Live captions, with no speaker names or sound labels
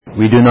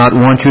We do not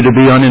want you to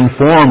be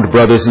uninformed,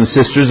 brothers and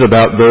sisters,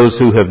 about those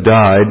who have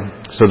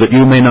died, so that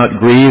you may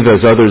not grieve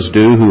as others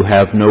do who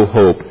have no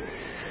hope.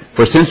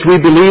 For since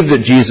we believe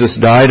that Jesus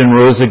died and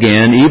rose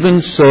again,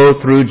 even so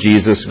through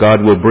Jesus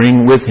God will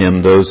bring with him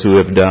those who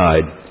have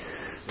died.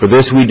 For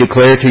this we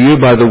declare to you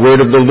by the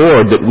word of the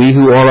Lord, that we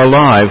who are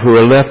alive, who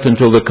are left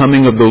until the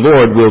coming of the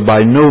Lord, will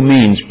by no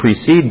means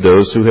precede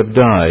those who have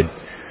died.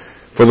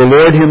 For the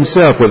Lord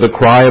himself, with a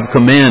cry of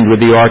command,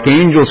 with the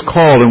archangel's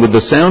call, and with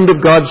the sound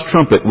of God's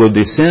trumpet, will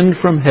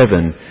descend from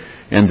heaven,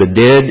 and the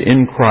dead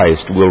in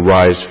Christ will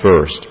rise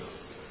first.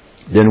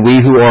 Then we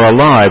who are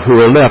alive,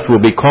 who are left,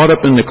 will be caught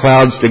up in the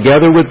clouds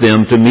together with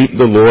them to meet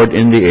the Lord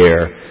in the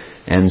air,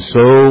 and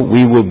so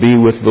we will be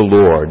with the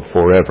Lord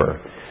forever.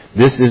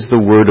 This is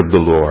the word of the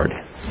Lord.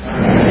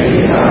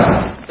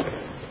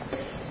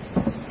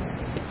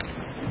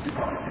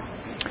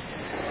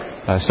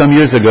 Some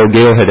years ago,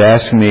 Gail had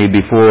asked me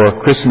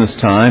before Christmas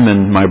time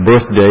and my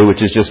birthday,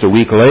 which is just a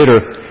week later,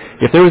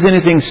 if there was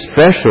anything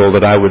special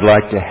that I would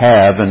like to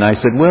have. And I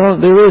said, well,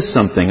 there is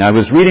something. I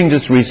was reading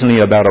just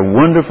recently about a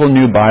wonderful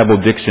new Bible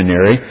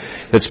dictionary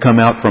that's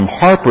come out from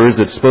Harper's.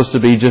 It's supposed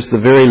to be just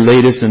the very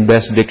latest and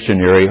best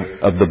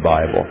dictionary of the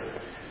Bible.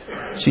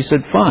 She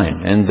said,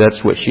 fine. And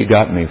that's what she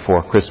got me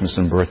for Christmas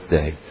and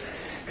birthday.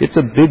 It's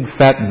a big,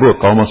 fat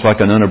book, almost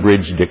like an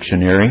unabridged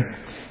dictionary.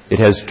 It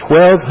has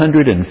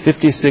 1,256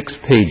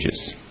 pages,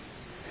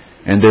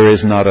 and there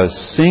is not a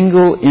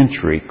single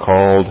entry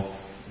called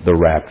the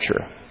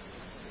rapture.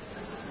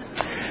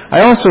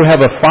 I also have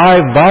a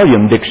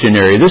 5-volume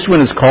dictionary. This one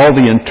is called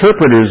the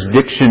Interpreter's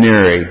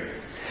Dictionary,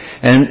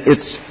 and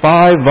it's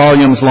 5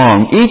 volumes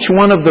long. Each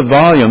one of the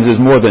volumes is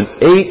more than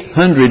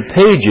 800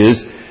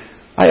 pages.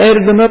 I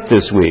added them up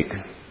this week.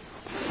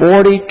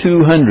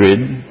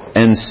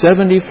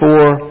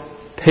 4,274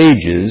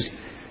 pages.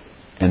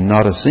 And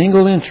not a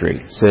single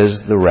entry says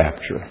the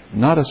rapture.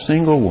 Not a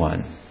single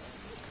one.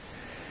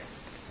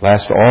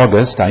 Last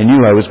August, I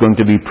knew I was going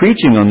to be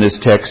preaching on this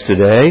text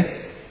today.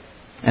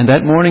 And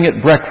that morning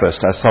at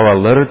breakfast, I saw a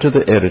letter to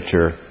the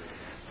editor.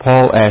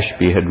 Paul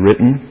Ashby had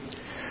written,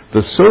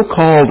 "The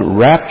so-called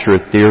rapture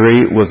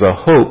theory was a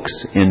hoax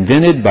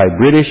invented by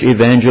British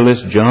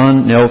evangelist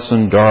John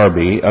Nelson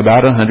Darby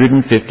about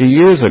 150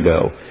 years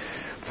ago.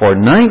 For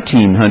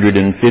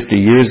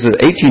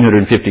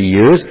 1850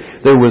 years,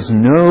 there was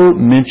no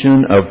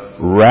mention of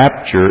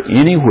rapture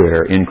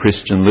anywhere in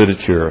Christian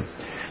literature.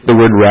 The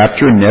word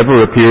rapture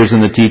never appears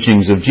in the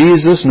teachings of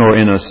Jesus, nor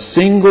in a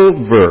single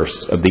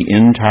verse of the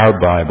entire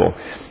Bible.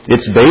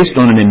 It's based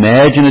on an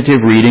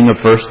imaginative reading of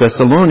 1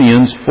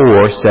 Thessalonians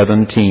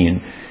 4:17.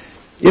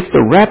 If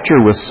the rapture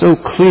was so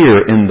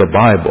clear in the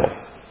Bible,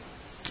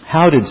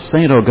 how did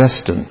St.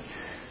 Augustine,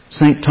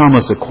 St.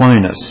 Thomas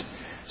Aquinas,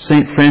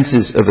 St.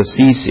 Francis of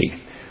Assisi,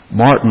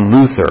 Martin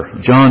Luther,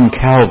 John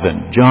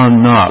Calvin,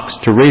 John Knox,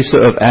 Teresa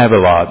of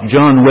Avila,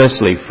 John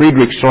Wesley,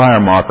 Friedrich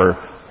Schleiermacher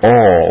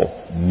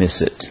all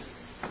miss it?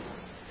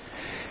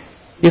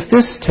 If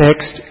this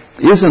text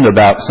isn't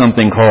about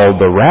something called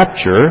the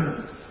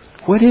rapture,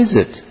 what is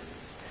it?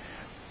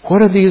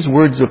 What are these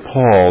words of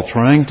Paul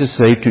trying to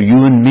say to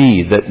you and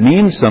me that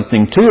means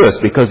something to us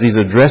because he's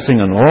addressing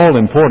an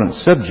all-important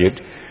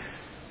subject?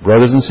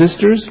 Brothers and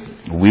sisters,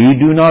 we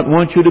do not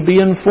want you to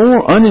be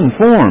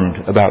uninformed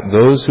about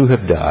those who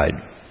have died.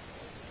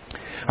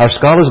 Our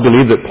scholars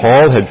believe that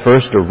Paul had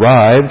first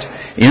arrived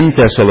in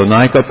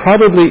Thessalonica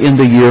probably in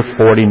the year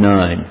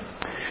 49,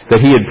 that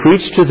he had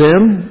preached to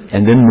them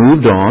and then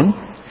moved on,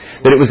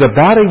 that it was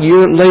about a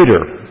year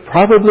later,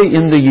 probably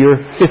in the year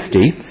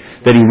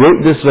 50, that he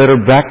wrote this letter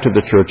back to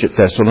the church at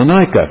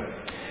Thessalonica.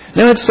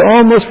 Now, it's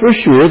almost for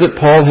sure that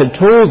Paul had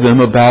told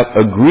them about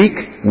a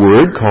Greek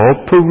word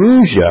called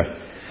parousia.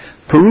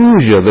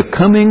 Parousia, the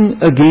coming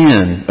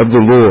again of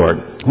the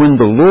Lord. When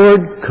the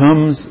Lord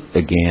comes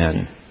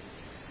again.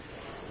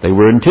 They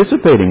were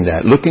anticipating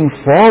that, looking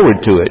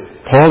forward to it.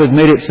 Paul had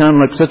made it sound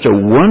like such a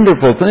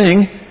wonderful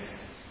thing,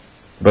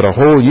 but a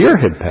whole year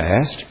had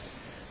passed,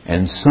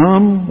 and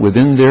some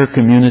within their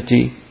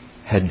community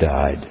had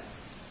died.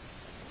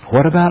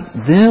 What about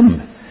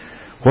them?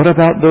 What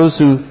about those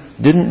who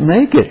didn't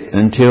make it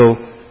until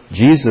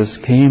Jesus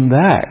came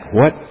back?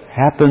 What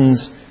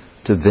happens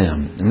to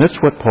them? And that's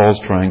what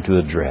Paul's trying to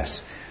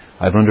address.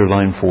 I've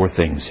underlined 4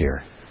 things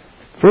here.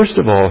 First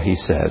of all, he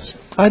says,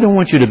 I don't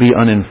want you to be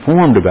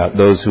uninformed about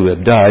those who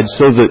have died,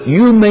 so that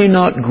you may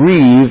not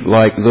grieve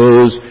like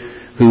those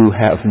who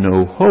have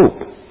no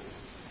hope.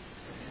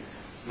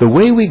 The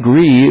way we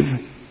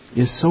grieve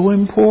is so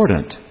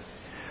important.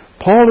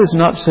 Paul is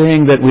not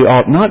saying that we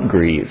ought not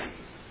grieve.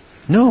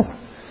 No.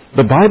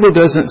 The Bible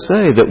doesn't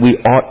say that we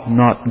ought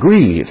not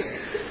grieve.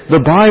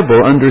 The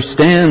Bible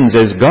understands,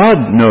 as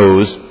God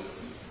knows,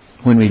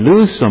 when we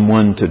lose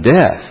someone to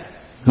death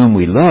whom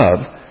we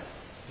love,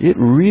 it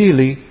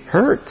really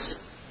hurts.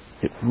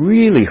 It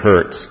really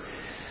hurts.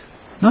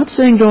 Not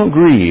saying don't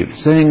grieve,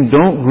 saying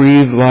don't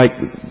grieve like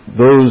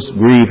those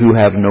grieve who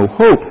have no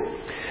hope.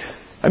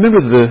 I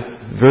remember the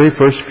very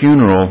first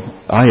funeral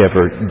I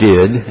ever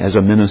did as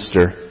a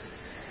minister.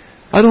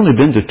 I'd only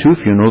been to 2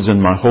 funerals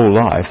in my whole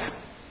life.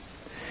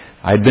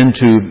 I'd been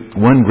to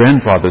one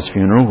grandfather's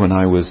funeral when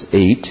I was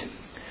 8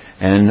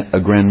 and a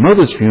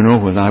grandmother's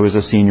funeral when I was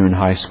a senior in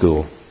high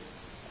school.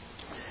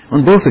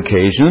 On both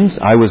occasions,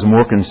 I was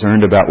more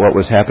concerned about what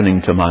was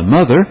happening to my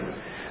mother.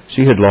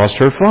 She had lost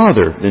her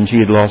father, then she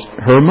had lost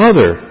her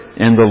mother,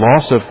 and the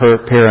loss of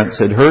her parents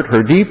had hurt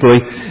her deeply,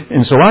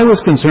 and so I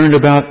was concerned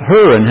about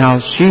her and how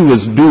she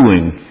was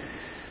doing.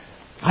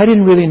 I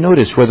didn't really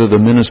notice whether the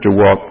minister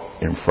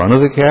walked in front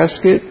of the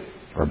casket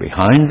or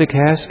behind the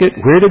casket.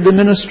 Where did the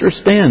minister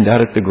stand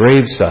out at the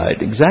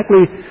graveside?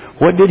 Exactly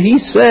what did he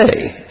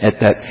say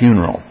at that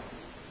funeral?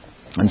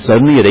 And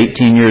suddenly, at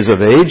 18 years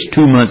of age,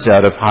 2 months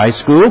out of high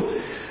school,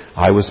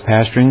 I was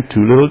pastoring 2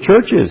 little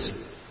churches,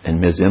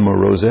 and Ms. Emma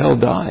Roselle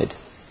died.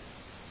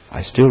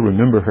 I still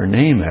remember her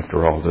name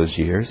after all those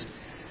years.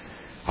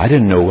 I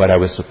didn't know what I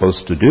was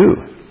supposed to do.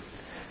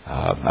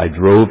 I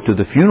drove to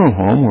the funeral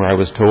home where I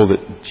was told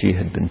that she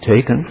had been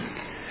taken.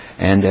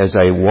 And as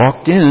I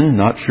walked in,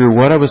 not sure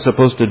what I was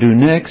supposed to do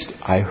next,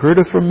 I heard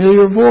a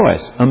familiar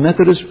voice, a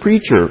Methodist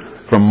preacher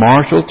from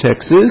Marshall,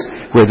 Texas,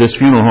 where this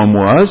funeral home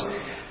was.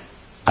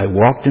 I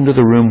walked into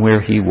the room where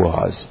he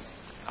was.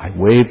 I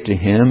waved to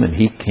him, and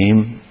he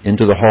came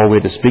into the hallway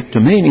to speak to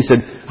me, and he said,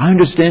 "I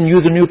understand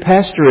you're the new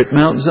pastor at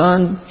Mount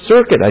Zion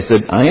Circuit." I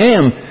said, "I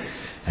am.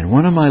 And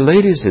one of my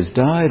ladies has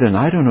died, and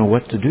I don't know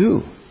what to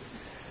do."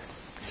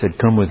 He said,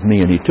 "Come with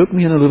me." And he took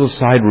me in a little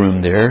side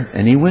room there,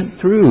 and he went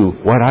through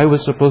what I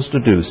was supposed to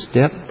do,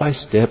 step by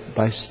step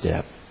by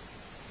step.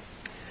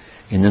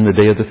 And then the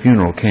day of the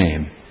funeral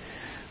came.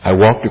 I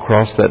walked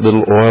across that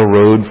little oil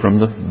road from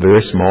the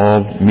very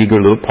small,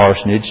 meager little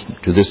parsonage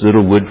to this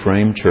little wood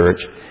frame church.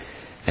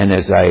 And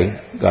as I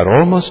got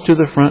almost to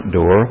the front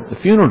door, the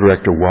funeral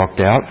director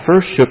walked out,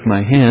 first shook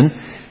my hand,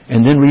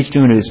 and then reached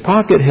into his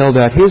pocket, held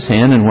out his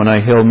hand, and when I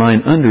held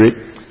mine under it,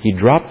 he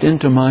dropped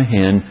into my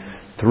hand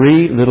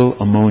 3 little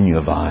ammonia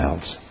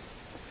vials.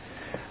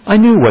 I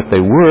knew what they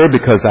were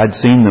because I'd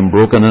seen them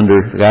broken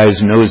under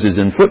guys' noses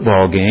in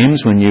football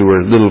games when you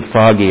were a little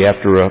foggy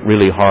after a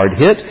really hard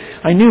hit.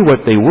 I knew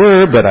what they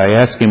were, but I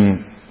asked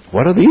him,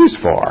 "What are these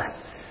for?"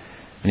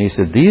 And he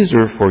said, "These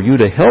are for you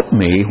to help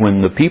me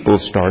when the people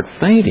start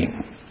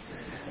fainting."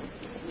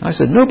 I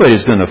said,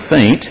 "Nobody's going to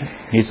faint."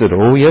 He said,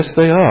 "Oh, yes,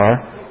 they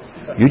are.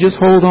 You just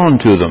hold on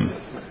to them."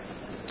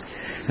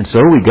 And so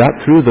we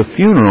got through the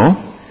funeral,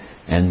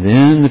 and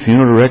then the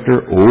funeral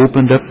director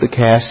opened up the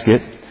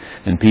casket,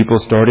 and people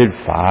started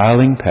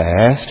filing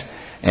past.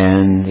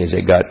 And as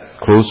it got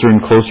closer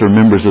and closer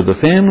members of the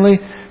family,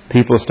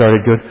 people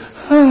started going,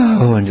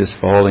 "Oh," and just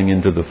falling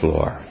into the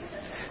floor.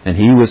 And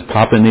he was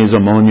popping these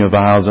ammonia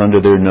vials under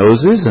their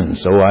noses, and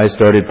so I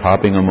started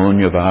popping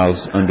ammonia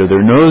vials under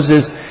their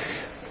noses.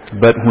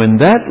 But when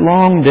that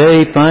long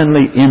day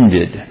finally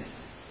ended,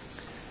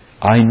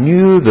 I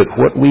knew that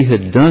what we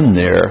had done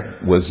there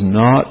was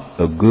not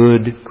a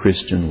good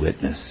Christian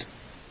witness.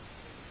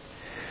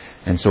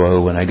 And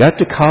so when I got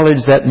to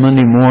college that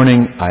Monday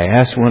morning, I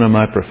asked one of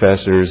my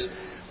professors,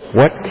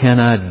 "What can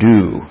I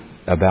do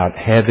about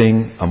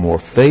having a more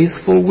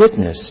faithful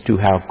witness to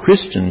how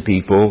Christian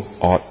people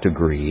ought to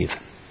grieve?"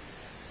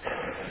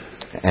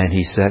 And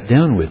he sat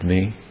down with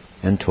me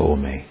and told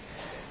me,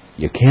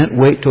 "You can't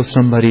wait till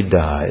somebody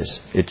dies.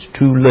 It's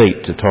too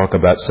late to talk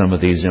about some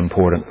of these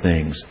important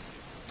things.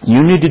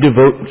 You need to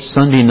devote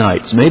Sunday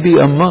nights, maybe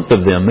a month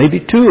of them, maybe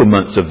 2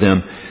 months of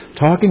them,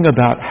 talking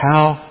about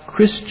how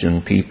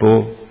Christian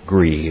people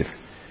grieve.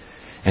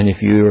 And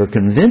if you are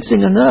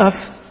convincing enough,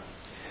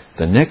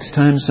 the next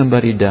time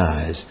somebody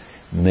dies,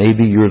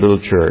 maybe your little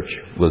church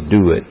will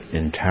do it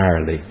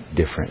entirely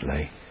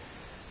differently."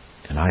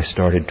 And I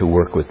started to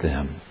work with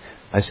them.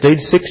 I stayed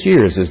 6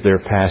 years as their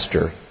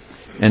pastor.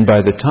 And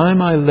by the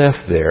time I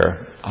left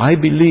there, I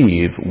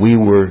believe we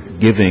were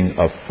giving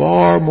a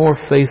far more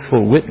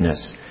faithful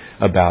witness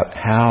about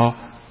how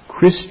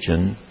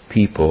Christian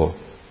people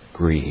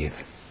grieve.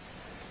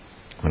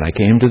 When I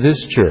came to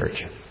this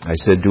church, I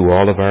said to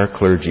all of our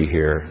clergy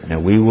here, "Now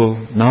we will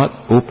not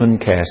open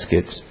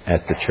caskets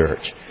at the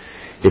church.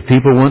 If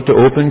people want to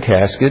open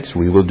caskets,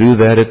 we will do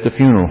that at the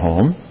funeral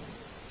home.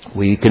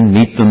 We can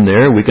meet them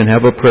there. We can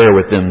have a prayer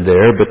with them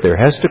there. But there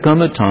has to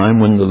come a time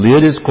when the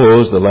lid is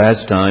closed the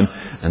last time,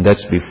 and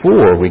that's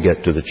before we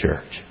get to the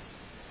church."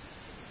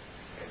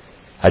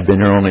 I'd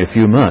been here only a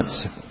few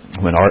months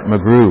when Art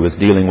McGrew was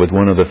dealing with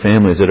one of the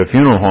families at a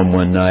funeral home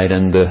one night,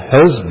 and the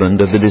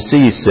husband of the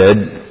deceased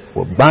said,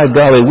 "Well, by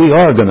golly, we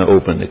are going to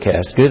open the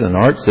casket." And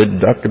Art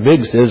said, "Dr.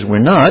 Biggs says we're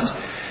not."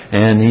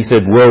 And he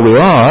said, "Well, we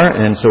are."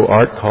 And so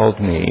Art called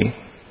me,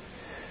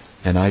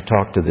 and I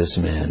talked to this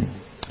man.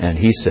 And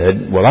he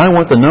said, "Well, I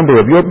want the number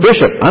of your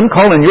bishop. I'm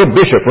calling your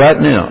bishop right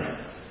now."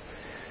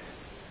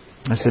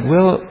 I said,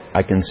 "Well,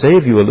 I can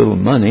save you a little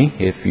money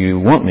if you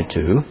want me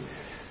to.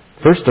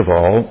 First of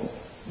all,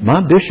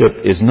 my bishop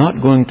is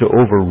not going to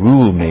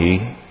overrule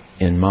me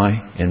in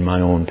my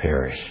own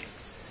parish.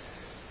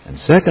 And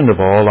second of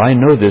all, I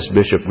know this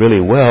bishop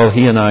really well.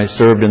 He and I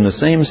served in the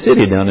same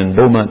city down in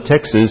Beaumont,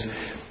 Texas,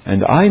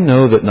 and I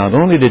know that not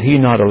only did he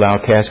not allow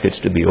caskets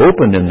to be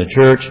opened in the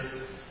church,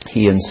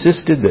 he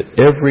insisted that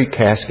every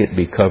casket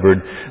be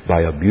covered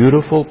by a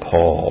beautiful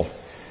pall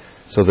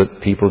so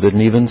that people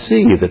didn't even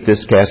see that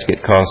this casket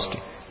cost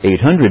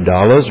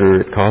 $800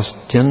 or it cost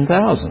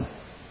 $10,000.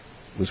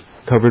 It was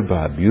covered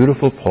by a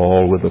beautiful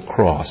pall with a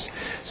cross,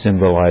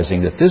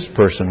 symbolizing that this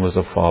person was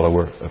a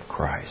follower of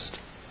Christ.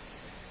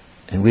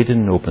 And we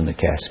didn't open the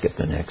casket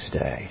the next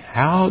day.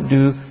 How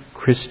do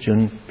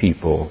Christian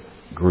people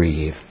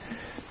grieve?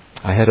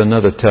 I had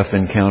another tough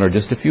encounter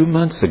just a few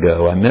months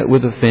ago. I met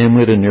with a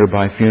family at a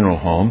nearby funeral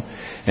home,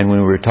 and when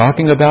we were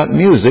talking about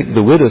music,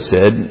 the widow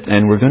said,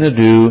 and we're going to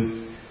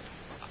do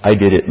I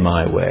Did It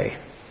My Way.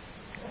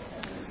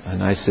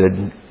 And I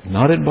said,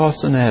 not at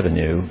Boston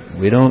Avenue.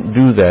 We don't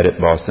do that at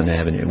Boston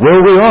Avenue.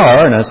 Well, we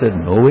are. And I said,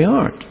 no, we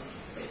aren't.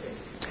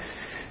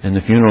 And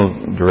the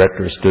funeral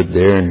director stood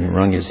there and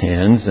wrung his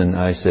hands, and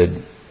I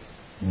said,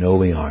 no,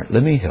 we aren't.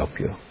 Let me help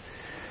you.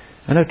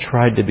 And I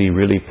tried to be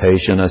really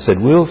patient. I said,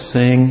 we'll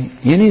sing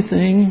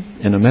anything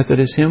in a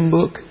Methodist hymn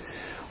book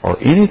or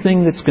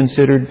anything that's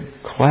considered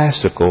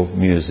classical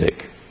music.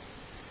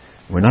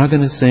 We're not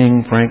going to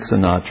sing Frank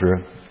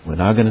Sinatra. We're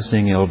not going to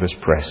sing Elvis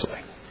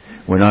Presley.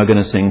 We're not going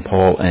to sing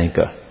Paul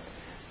Anka.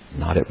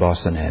 Not at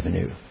Boston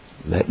Avenue.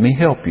 Let me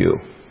help you.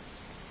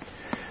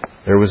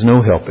 There was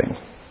no helping.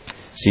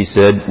 She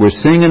said, we're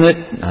singing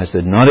it. I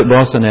said, not at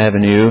Boston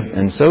Avenue.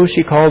 And so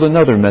she called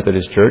another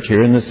Methodist church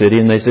here in the city,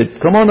 and they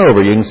said, come on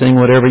over. You can sing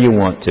whatever you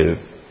want to.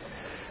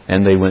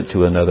 And they went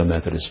to another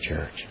Methodist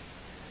church.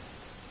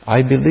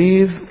 I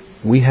believe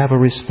we have a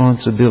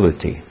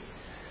responsibility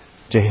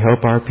to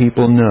help our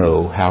people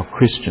know how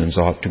Christians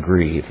ought to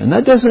grieve. And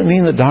that doesn't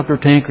mean that Dr.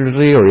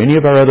 Tankersley or any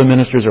of our other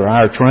ministers or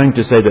I are trying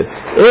to say that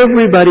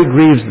everybody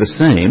grieves the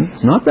same.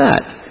 It's not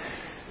that.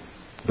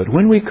 But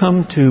when we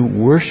come to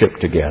worship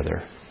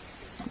together,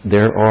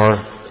 there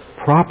are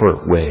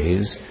proper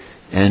ways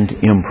and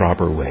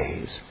improper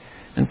ways.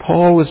 And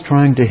Paul was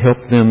trying to help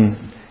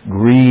them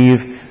grieve,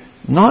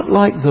 not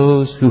like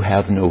those who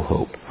have no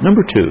hope.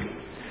 Number two,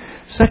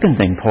 second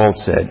thing Paul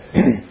said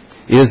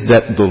is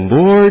that the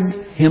Lord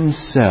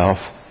Himself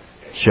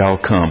shall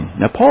come.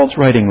 Now, Paul's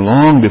writing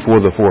long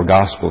before the four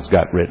Gospels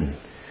got written.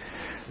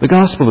 The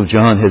Gospel of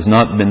John has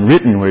not been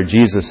written where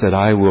Jesus said,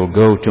 I will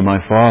go to my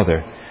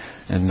Father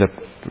and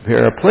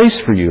prepare a place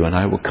for you, and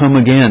I will come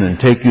again and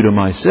take you to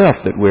myself,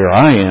 that where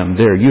I am,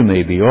 there you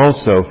may be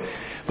also.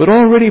 But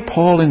already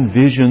Paul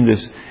envisioned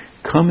this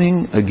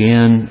coming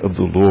again of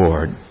the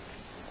Lord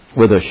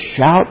with a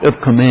shout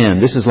of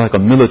command. This is like a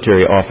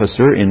military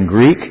officer in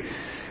Greek,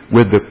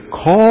 with the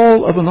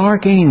call of an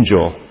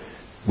archangel,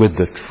 with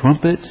the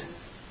trumpet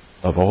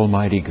of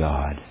Almighty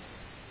God.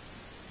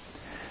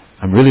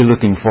 I'm really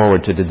looking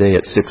forward to today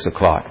at 6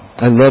 o'clock.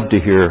 I love to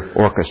hear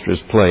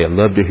orchestras play. I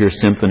love to hear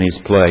symphonies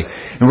play.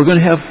 And we're going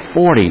to have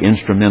 40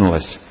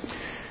 instrumentalists.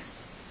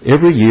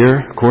 Every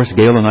year, of course,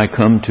 Gail and I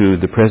come to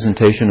the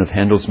presentation of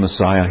Handel's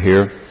Messiah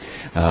here.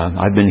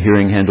 I've been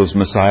hearing Handel's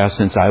Messiah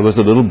since I was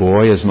a little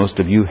boy, as most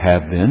of you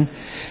have been.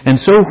 And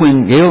so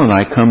when Gail and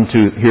I come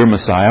to hear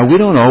Messiah, we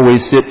don't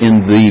always sit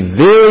in the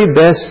very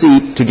best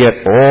seat to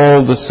get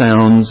all the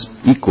sounds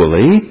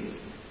equally.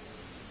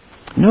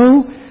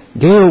 No,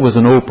 Gail was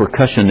an old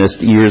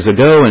percussionist years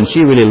ago, and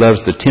she really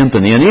loves the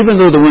timpani. And even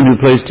though the one who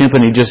plays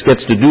timpani just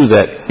gets to do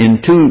that in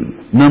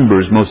two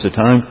numbers most of the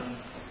time,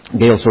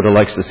 Gail sort of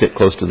likes to sit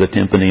close to the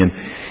timpani.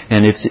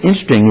 And it's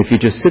interesting if you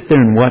just sit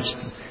there and watch.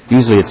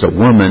 Usually it's a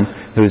woman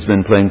who's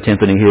been playing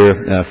timpani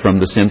here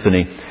from the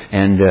symphony,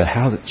 and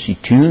how she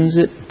tunes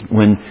it.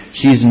 When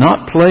she's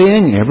not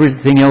playing,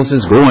 everything else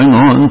is going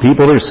on.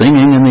 People are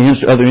singing and the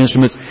other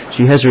instruments.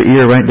 She has her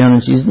ear right down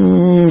and she's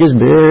just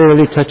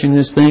barely touching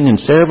this thing. And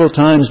several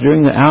times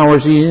during the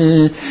hours,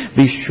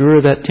 be sure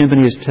that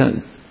timpani is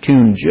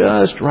tuned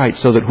just right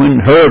so that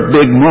when her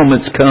big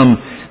moments come,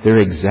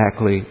 they're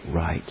exactly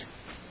right.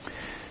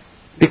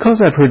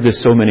 Because I've heard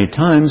this so many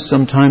times,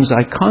 sometimes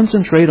I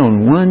concentrate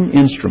on one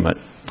instrument.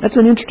 That's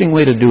an interesting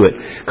way to do it.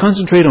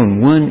 Concentrate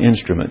on one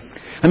instrument.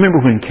 I remember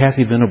when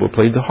Kathy Venable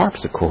played the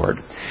harpsichord,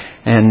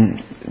 and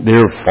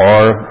there are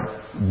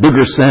far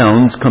bigger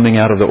sounds coming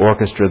out of the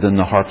orchestra than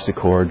the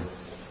harpsichord.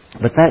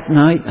 But that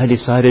night I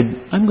decided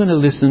I'm going to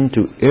listen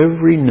to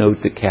every note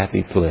that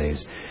Kathy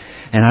plays.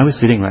 And I was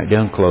sitting right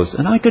down close,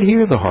 and I could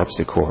hear the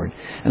harpsichord.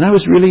 And I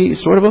was really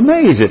sort of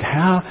amazed at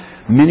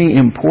how many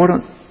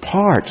important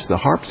parts the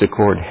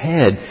harpsichord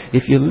had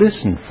if you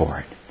listen for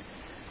it.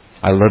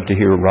 I love to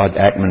hear Rod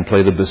Ackman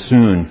play the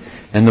bassoon,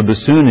 and the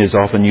bassoon is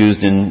often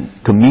used in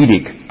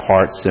comedic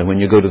parts when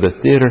you go to the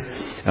theater,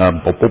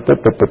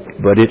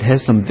 but it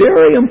has some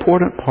very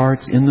important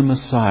parts in the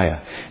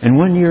Messiah. And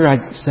one year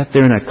I sat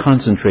there and I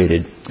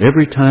concentrated.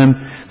 Every time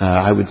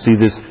I would see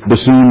this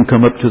bassoon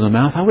come up to the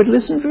mouth, I would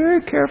listen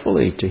very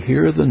carefully to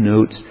hear the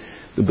notes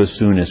the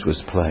bassoonist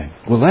was playing.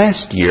 Well,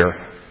 last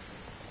year,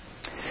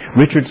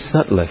 Richard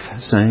Sutliff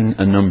sang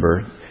a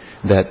number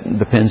that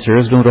the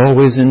Penseers don't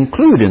always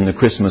include in the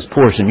Christmas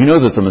portion. You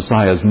know that the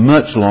Messiah is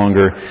much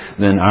longer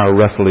than our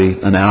roughly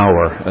an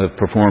hour of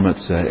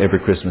performance every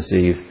Christmas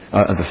Eve,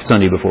 the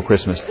Sunday before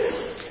Christmas.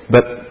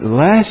 But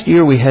last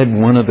year we had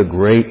one of the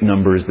great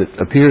numbers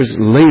that appears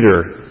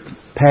later,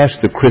 past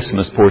the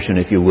Christmas portion,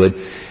 if you would,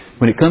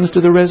 when it comes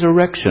to the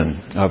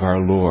resurrection of our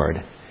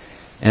Lord.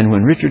 And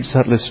when Richard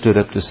Sutler stood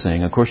up to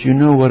sing, of course, you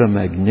know what a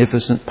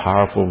magnificent,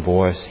 powerful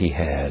voice he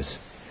has.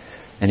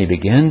 And he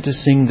began to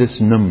sing this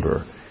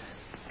number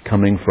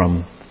coming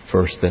from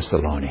 1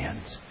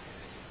 Thessalonians.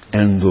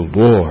 And the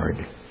Lord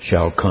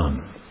shall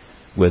come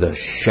with a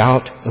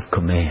shout of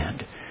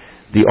command.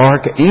 The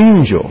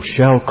archangel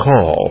shall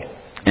call,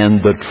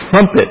 and the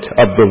trumpet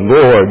of the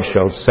Lord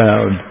shall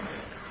sound.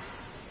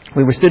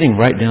 We were sitting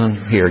right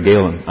down here,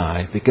 Gail and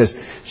I, because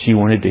she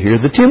wanted to hear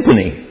the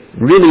timpani,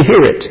 really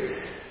hear it.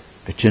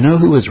 But you know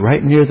who was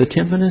right near the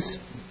timpanist?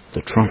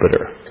 The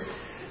trumpeter.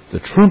 The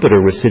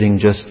trumpeter was sitting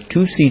just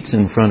 2 seats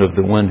in front of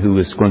the one who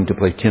was going to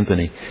play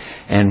timpani.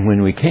 And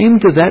when we came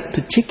to that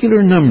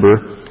particular number,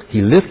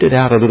 he lifted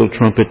out a little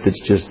trumpet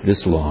that's just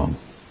this long.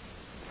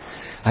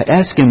 I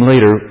asked him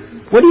later,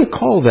 what do you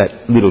call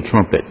that little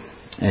trumpet?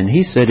 And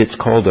he said it's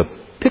called a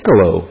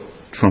piccolo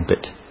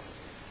trumpet.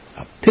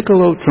 A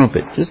piccolo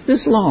trumpet, just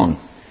this long.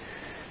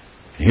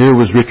 Here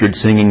was Richard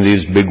singing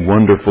these big,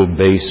 wonderful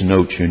bass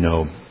notes, you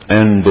know.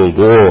 And the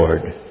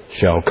Lord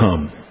shall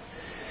come.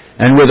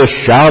 And with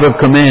a shout of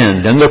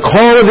command, and the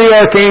call of the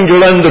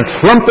archangel, and the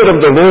trumpet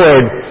of the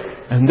Lord.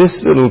 And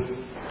this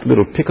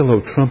little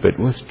piccolo trumpet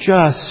was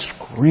just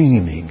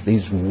screaming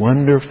these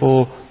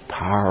wonderful,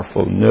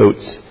 powerful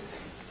notes.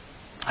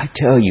 I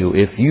tell you,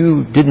 if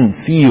you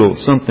didn't feel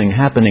something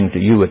happening to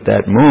you at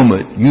that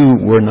moment,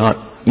 you were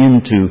not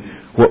into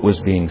what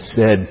was being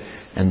said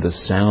and the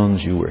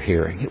sounds you were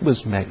hearing. It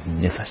was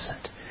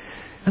magnificent.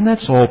 And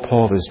that's all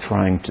Paul is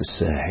trying to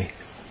say.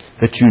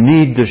 That you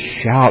need the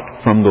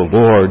shout from the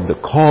Lord,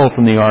 the call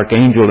from the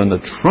archangel, and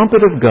the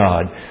trumpet of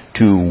God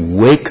to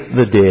wake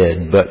the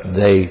dead, but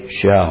they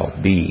shall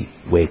be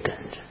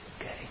wakened.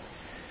 Okay.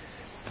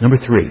 Number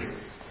 3.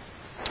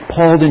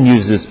 Paul then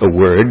uses a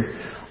word,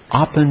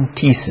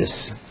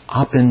 apentesis.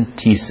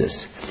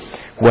 Apentesis.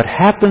 What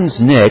happens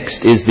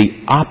next is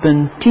the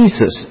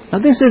apentesis. Now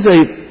this is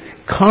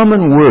a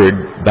common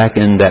word back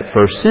in that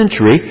first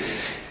century,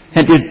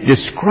 and it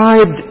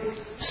described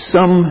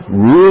some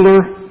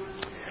ruler,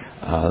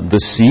 the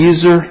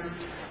Caesar,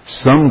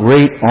 some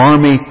great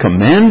army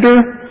commander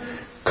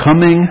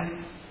coming.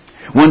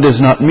 One does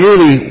not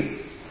merely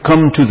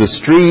come to the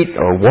street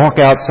or walk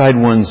outside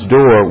one's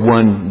door.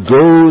 One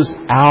goes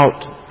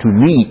out to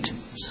meet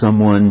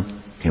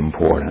someone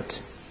important.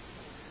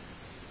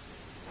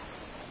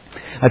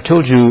 I've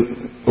told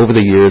you over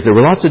the years there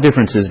were lots of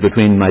differences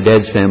between my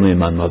dad's family and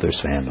my mother's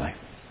family.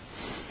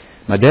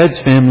 My dad's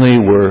family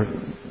were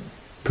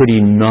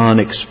pretty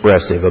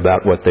non-expressive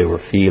about what they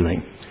were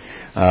feeling.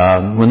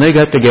 When they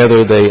got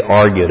together, they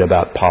argued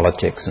about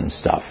politics and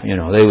stuff. You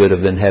know, they would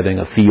have been having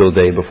a field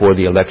day before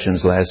the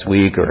elections last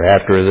week or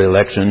after the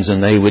elections,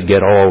 and they would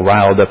get all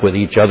riled up with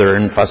each other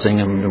and fussing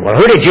and, well,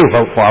 who did you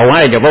vote for?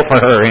 Why did you vote for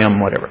her,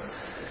 him, whatever.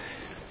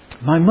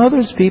 My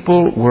mother's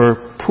people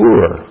were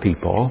poorer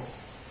people,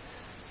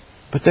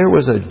 but there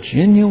was a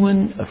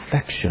genuine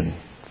affection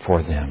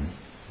for them,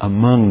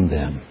 among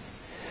them.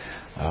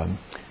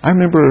 I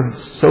remember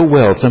so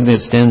well something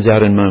that stands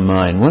out in my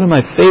mind. One of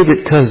my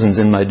favorite cousins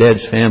in my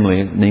dad's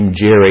family, named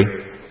Jerry,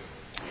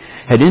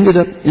 had ended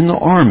up in the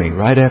army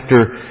right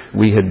after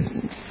we had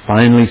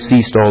finally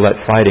ceased all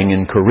that fighting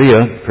in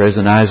Korea.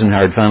 President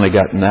Eisenhower had finally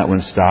gotten that one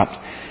stopped.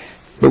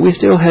 But we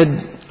still had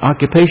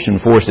occupation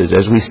forces,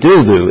 as we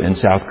still do in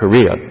South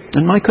Korea.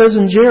 And my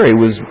cousin Jerry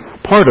was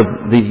part of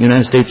the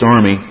United States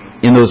Army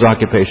in those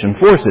occupation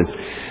forces.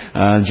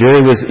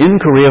 Jerry was in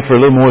Korea for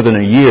a little more than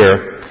a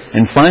year.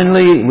 And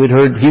finally, we'd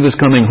heard he was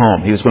coming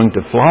home. He was going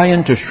to fly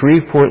into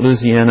Shreveport,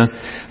 Louisiana.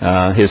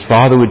 His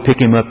father would pick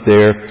him up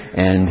there,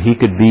 and he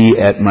could be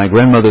at my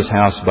grandmother's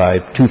house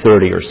by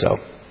 2:30 or so.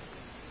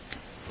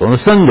 On a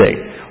Sunday,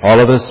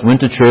 all of us went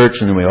to church,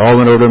 and then we all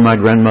went over to my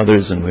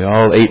grandmother's, and we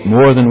all ate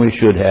more than we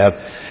should have.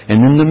 And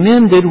then the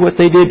men did what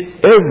they did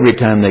every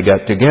time they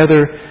got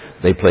together.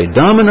 They played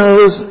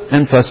dominoes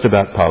and fussed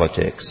about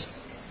politics.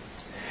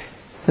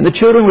 And the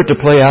children were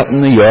to play out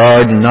in the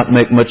yard and not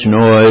make much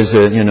noise,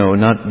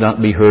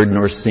 not be heard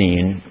nor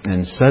seen.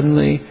 And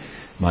suddenly,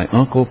 my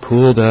uncle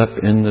pulled up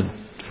in the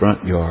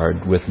front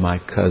yard with my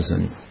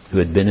cousin, who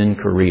had been in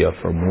Korea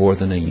for more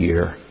than a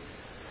year.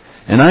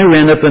 And I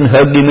ran up and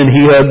hugged him, and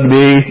he hugged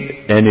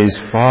me, and his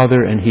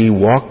father, and he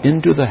walked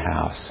into the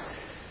house.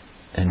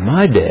 And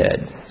my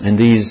dad and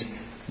these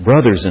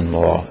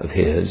brothers-in-law of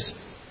his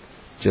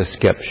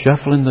just kept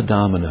shuffling the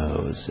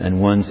dominoes.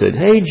 And one said,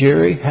 "Hey,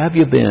 Jerry, have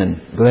you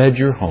been? Glad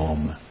you're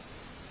home."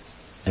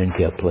 And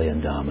kept playing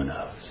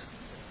dominoes.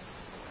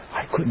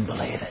 I couldn't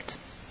believe it.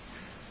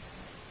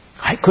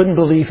 I couldn't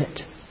believe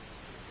it.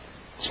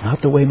 It's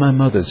not the way my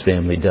mother's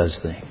family does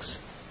things.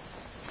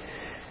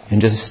 In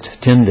just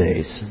 10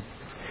 days,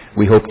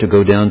 we hope to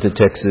go down to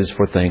Texas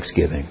for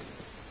Thanksgiving.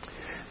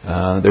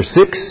 There's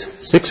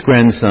six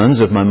grandsons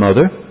of my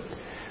mother.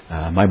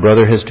 My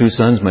brother has 2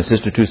 sons, my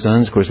sister 2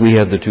 sons. Of course, we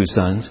have the 2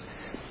 sons.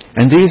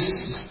 And these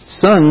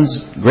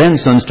sons,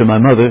 grandsons to my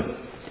mother,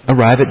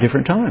 arrive at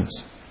different times.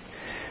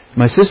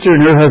 My sister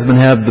and her husband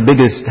have the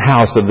biggest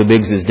house of the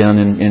Biggses down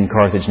in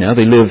Carthage now.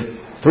 They live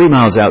 3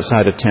 miles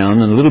outside of town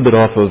and a little bit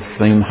off of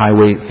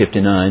Highway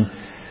 59.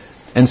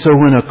 And so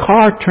when a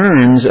car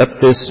turns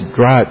up this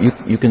drive,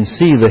 you can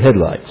see the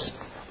headlights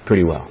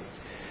pretty well.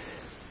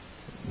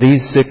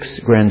 These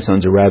 6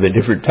 grandsons arrive at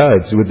different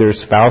times with their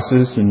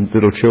spouses and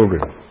little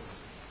children.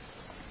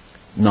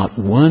 Not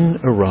one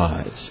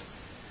arrives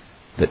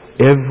that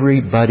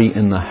everybody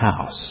in the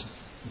house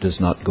does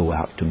not go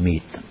out to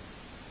meet them.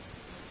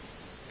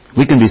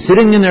 We can be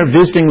sitting in there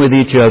visiting with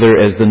each other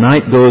as the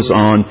night goes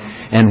on,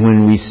 and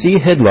when we see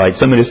headlights,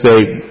 somebody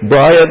say,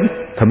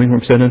 Brian, coming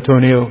from San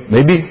Antonio,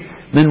 maybe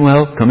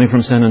Manuel, coming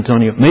from San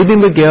Antonio, maybe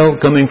Miguel,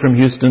 coming from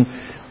Houston,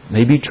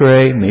 maybe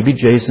Trey, maybe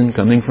Jason,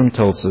 coming from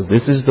Tulsa.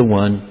 This is the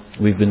one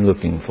we've been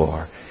looking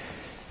for.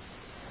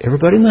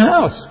 Everybody in the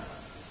house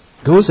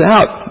goes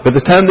out. By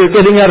the time they're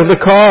getting out of the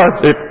car,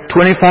 there are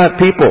 25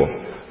 people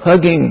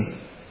hugging,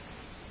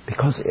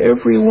 because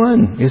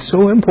everyone is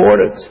so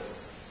important.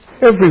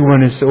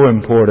 Everyone is so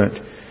important.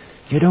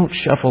 You don't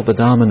shuffle the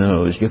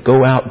dominoes. You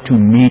go out to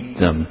meet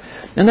them.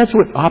 And that's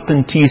what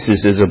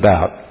apentesis is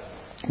about,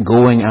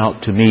 going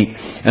out to meet.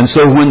 And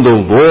so when the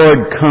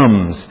Lord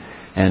comes,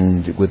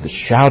 and with the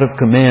shout of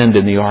command,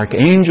 and the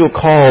archangel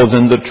calls,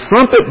 and the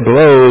trumpet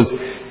blows,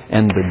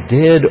 and the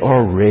dead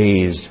are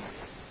raised,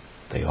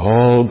 they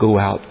all go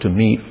out to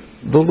meet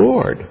the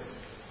Lord.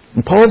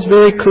 And Paul's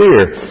very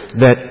clear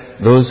that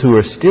those who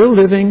are still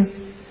living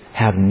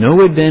have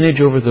no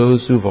advantage over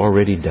those who've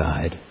already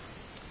died.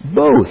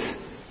 Both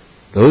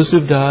those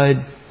who've died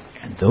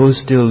and those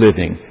still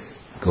living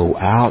go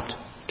out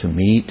to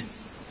meet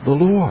the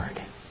Lord.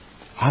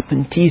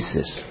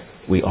 Apentesis.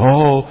 We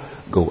all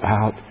go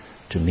out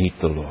to meet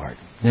the Lord.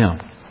 Now,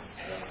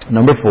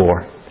 number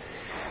 4.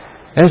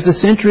 As the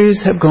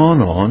centuries have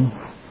gone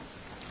on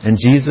and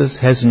Jesus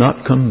has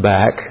not come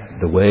back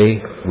the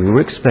way we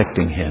were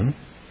expecting Him,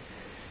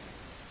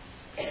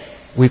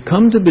 we've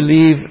come to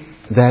believe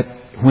that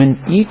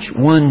when each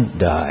one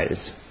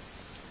dies,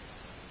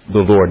 the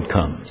Lord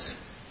comes.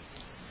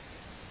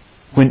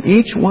 When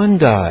each one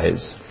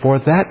dies, for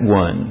that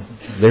one,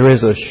 there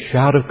is a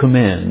shout of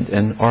command,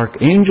 an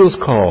archangel's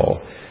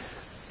call,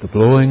 the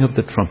blowing of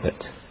the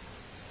trumpet.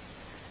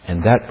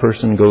 And that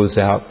person goes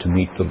out to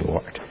meet the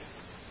Lord.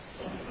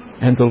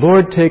 And the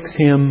Lord takes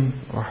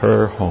him or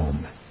her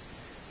home,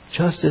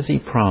 just as He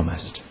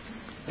promised.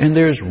 And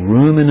there's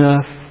room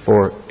enough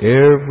for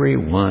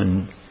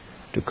everyone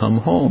to come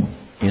home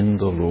in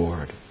the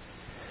Lord.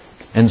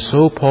 And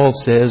so Paul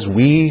says,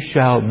 we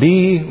shall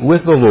be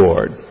with the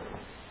Lord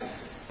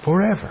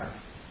forever.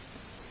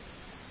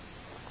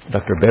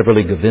 Dr.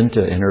 Beverly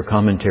Gavinta in her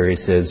commentary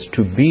says,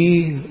 to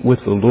be with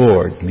the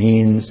Lord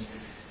means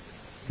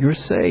you're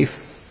safe.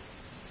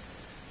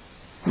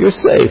 You're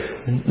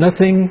safe.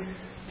 Nothing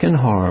can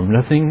harm,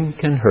 nothing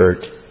can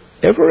hurt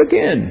ever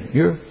again.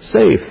 You're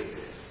safe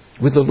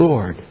with the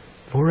Lord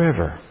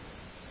forever.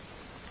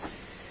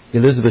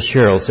 Elizabeth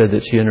Sherrill said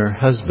that she and her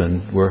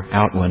husband were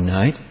out one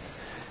night,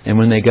 and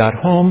when they got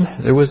home,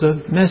 there was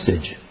a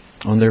message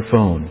on their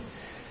phone.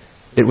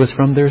 It was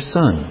from their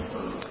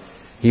son.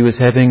 He was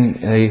having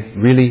a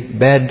really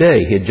bad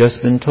day. He had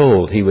just been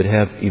told he would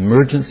have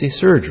emergency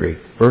surgery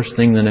first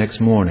thing the next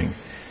morning.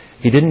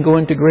 He didn't go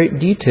into great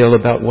detail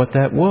about what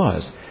that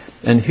was.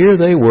 And here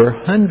they were,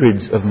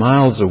 hundreds of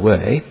miles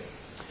away,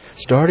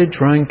 started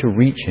trying to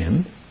reach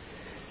him,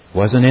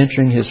 wasn't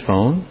answering his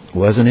phone,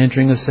 wasn't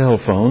answering a cell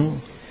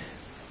phone.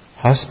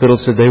 Hospital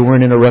said they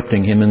weren't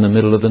interrupting him in the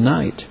middle of the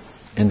night.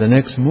 And the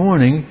next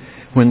morning,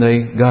 when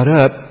they got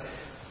up,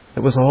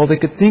 that was all they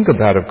could think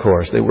about, of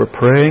course. They were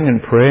praying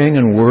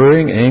and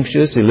worrying,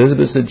 anxious.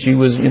 Elizabeth said she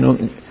was,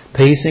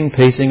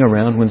 pacing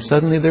around when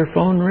suddenly their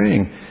phone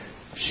rang.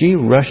 She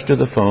rushed to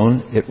the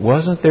phone. It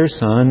wasn't their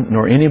son,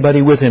 nor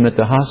anybody with him at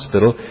the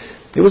hospital.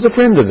 It was a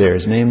friend of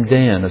theirs named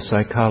Dan, a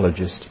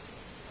psychologist.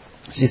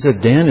 She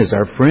said, Dan is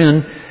our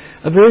friend,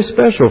 a very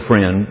special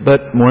friend,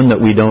 but one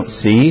that we don't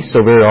see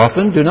so very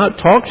often, do not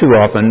talk too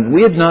often.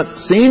 We had not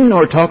seen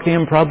nor talked to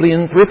him probably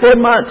in 3 or 4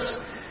 months.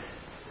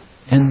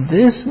 And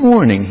this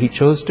morning he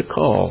chose to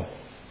call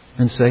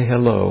and say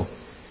hello.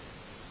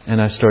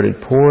 And I started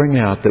pouring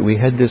out that we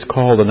had this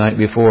call the night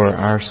before.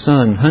 Our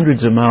son,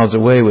 hundreds of miles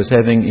away, was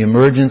having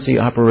emergency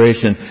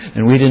operation,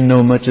 and we didn't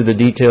know much of the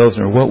details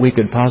or what we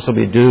could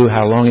possibly do,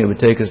 how long it would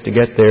take us to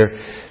get there.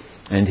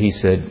 And he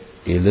said,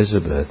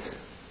 Elizabeth.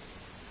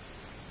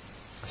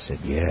 I said,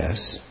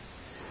 yes.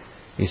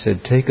 He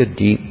said, take a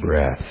deep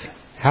breath.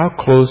 How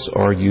close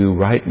are you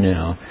right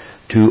now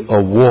to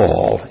a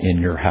wall in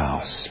your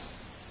house?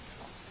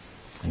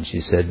 And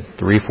she said,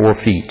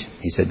 3-4 feet.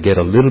 He said, get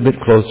a little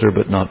bit closer,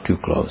 but not too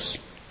close.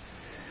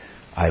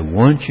 I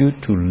want you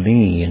to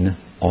lean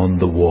on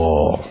the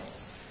wall.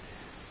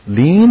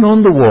 Lean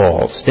on the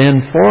wall.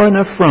 Stand far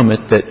enough from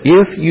it that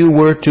if you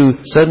were to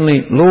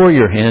suddenly lower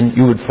your hand,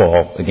 you would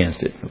fall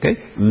against it. Okay?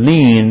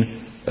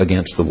 Lean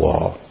against the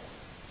wall.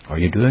 Are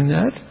you doing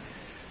that?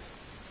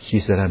 She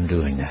said, I'm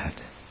doing that.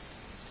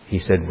 He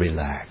said,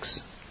 relax.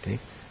 Okay?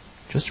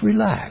 Just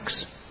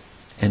relax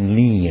and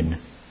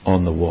lean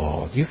on the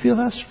wall. Do you feel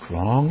how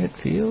strong it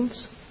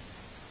feels?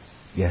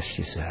 Yes,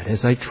 she said.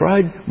 As I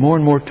tried more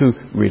and more to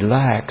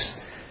relax,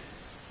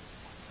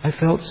 I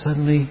felt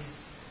suddenly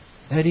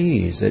at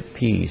ease, at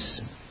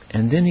peace.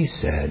 And then he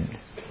said,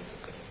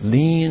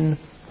 lean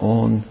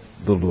on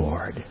the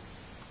Lord.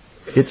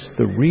 It's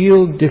the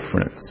real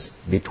difference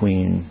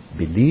between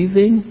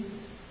believing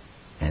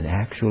and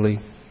actually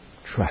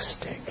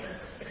trusting.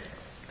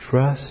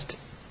 Trust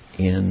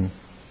in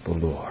the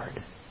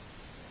Lord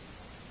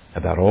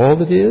about all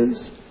that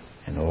is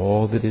and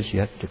all that is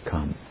yet to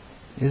come.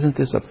 Isn't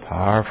this a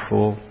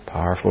powerful,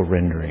 powerful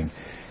rendering?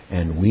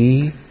 And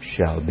we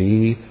shall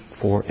be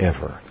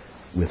forever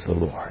with the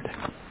Lord.